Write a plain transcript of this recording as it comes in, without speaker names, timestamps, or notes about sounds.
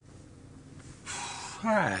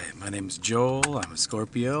Hi, my name's Joel. I'm a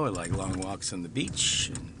Scorpio. I like long walks on the beach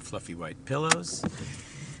and fluffy white pillows.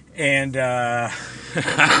 And,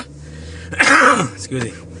 excuse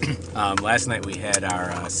me. Last night we had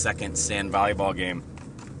our second sand volleyball game.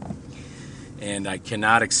 And I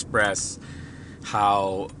cannot express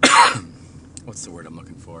how, what's the word I'm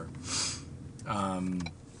looking for?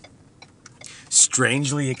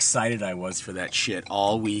 Strangely excited I was for that shit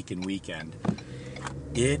all week and weekend.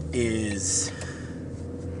 It is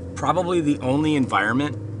probably the only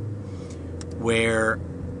environment where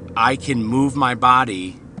I can move my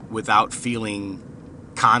body without feeling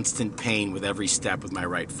constant pain with every step with my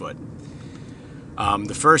right foot.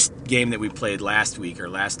 The first game that we played last week, or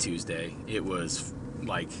last Tuesday, it was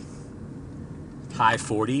like high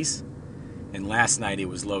 40s, and last night it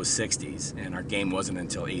was low 60s, and our game wasn't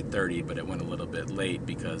until 8:30, but it went a little bit late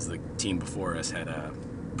because the team before us had a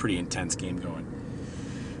pretty intense game going.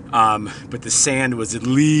 But the sand was at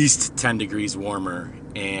least 10 degrees warmer,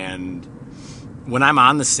 and when I'm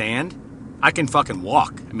on the sand, I can fucking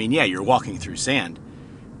walk. I mean, yeah, you're walking through sand,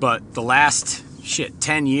 but the last,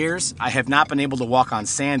 10 years, I have not been able to walk on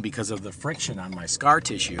sand because of the friction on my scar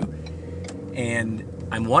tissue, and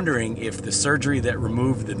I'm wondering if the surgery that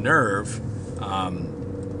removed the nerve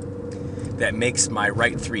that makes my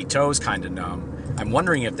right three toes kind of numb, I'm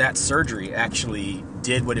wondering if that surgery actually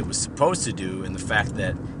did what it was supposed to do, in the fact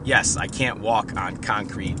that, yes, I can't walk on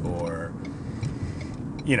concrete or,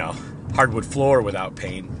 hardwood floor without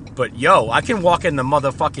pain. But, I can walk in the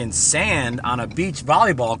motherfucking sand on a beach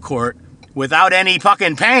volleyball court without any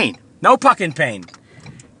fucking pain. No fucking pain.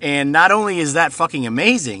 And not only is that fucking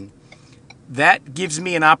amazing, that gives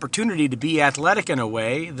me an opportunity to be athletic in a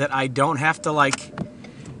way that I don't have to,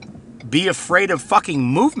 be afraid of fucking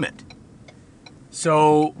movement.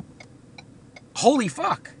 So, holy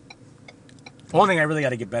fuck. One thing I really got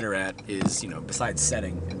to get better at is, besides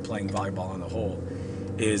setting and playing volleyball on the hole,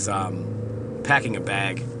 is packing a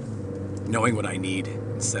bag, knowing what I need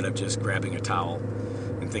instead of just grabbing a towel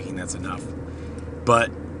and thinking that's enough.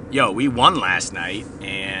 But, we won last night,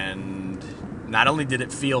 and not only did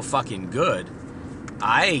it feel fucking good,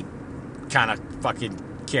 I kind of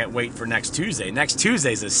fucking can't wait for next Tuesday. Next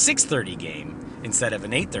Tuesday's a 6:30 game instead of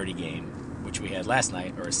an 8:30 game, which we had last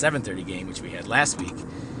night, or a 7:30 game, which we had last week.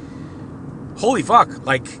 Holy fuck,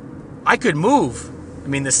 I could move. I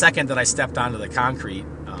mean, the second that I stepped onto the concrete,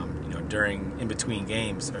 in between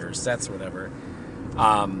games or sets or whatever,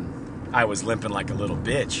 I was limping like a little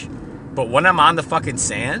bitch. But when I'm on the fucking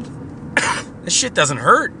sand, this shit doesn't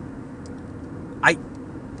hurt.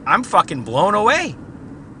 I'm fucking blown away.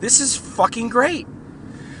 This is fucking great.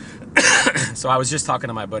 So I was just talking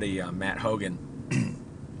to my buddy Matt Hogan,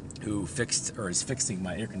 who is fixing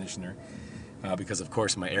my air conditioner, because of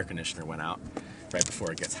course my air conditioner went out right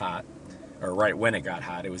before it gets hot, or right when it got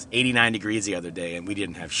hot. It was 89 degrees the other day, and we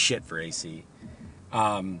didn't have shit for AC.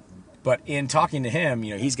 But in talking to him,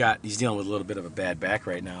 he's dealing with a little bit of a bad back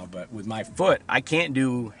right now. But with my foot, I can't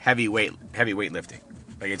do heavy weightlifting.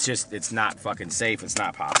 It's not fucking safe. It's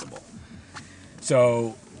not possible.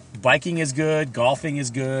 So biking is good. Golfing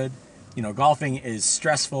is good. Golfing is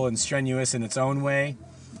stressful and strenuous in its own way,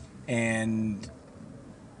 and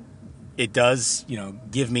it does,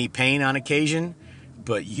 give me pain on occasion.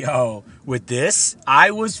 But with this,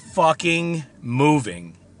 I was fucking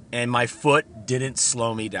moving, and my foot didn't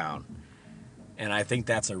slow me down. And I think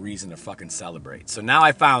that's a reason to fucking celebrate. So now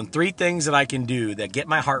I found 3 things that I can do that get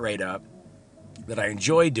my heart rate up, that I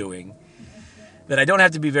enjoy doing, that I don't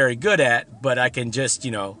have to be very good at, but I can just,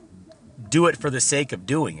 do it for the sake of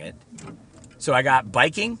doing it. So I got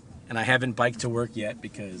biking, and I haven't biked to work yet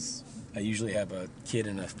because I usually have a kid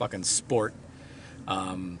in a fucking sport.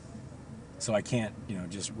 So I can't,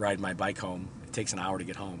 just ride my bike home. It takes an hour to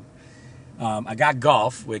get home. I got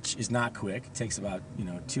golf, which is not quick. It takes about,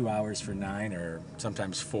 2 hours for 9, or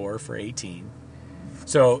sometimes 4 for 18.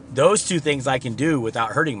 So those 2 things I can do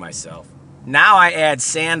without hurting myself. Now I add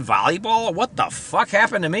sand volleyball? What the fuck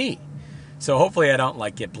happened to me? So hopefully I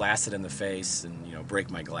don't, get blasted in the face and,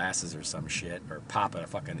 break my glasses or some shit, or pop a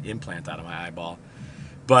fucking implant out of my eyeball.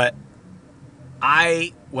 But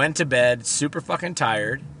I went to bed super fucking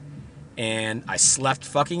tired, and I slept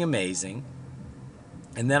fucking amazing.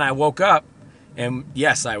 And then I woke up, and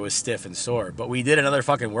yes, I was stiff and sore, but we did another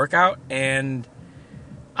fucking workout, and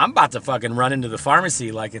I'm about to fucking run into the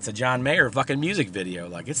pharmacy like it's a John Mayer fucking music video.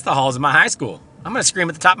 Like it's the halls of my high school. I'm gonna scream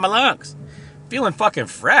at the top of my lungs. Feeling fucking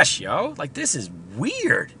fresh, yo. This is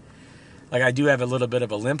weird. I do have a little bit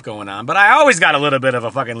of a limp going on, but I always got a little bit of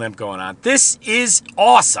a fucking limp going on. This is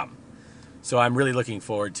awesome. So I'm really looking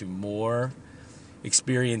forward to more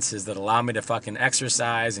experiences that allow me to fucking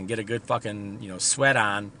exercise and get a good fucking, sweat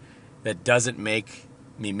on that doesn't make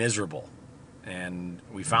me miserable. And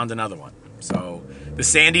we found another one. So the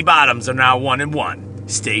Sandy Bottoms are now 1-1.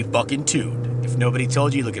 Stay fucking tuned. If nobody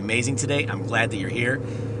told you, you look amazing today. I'm glad that you're here.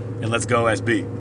 And let's go SB.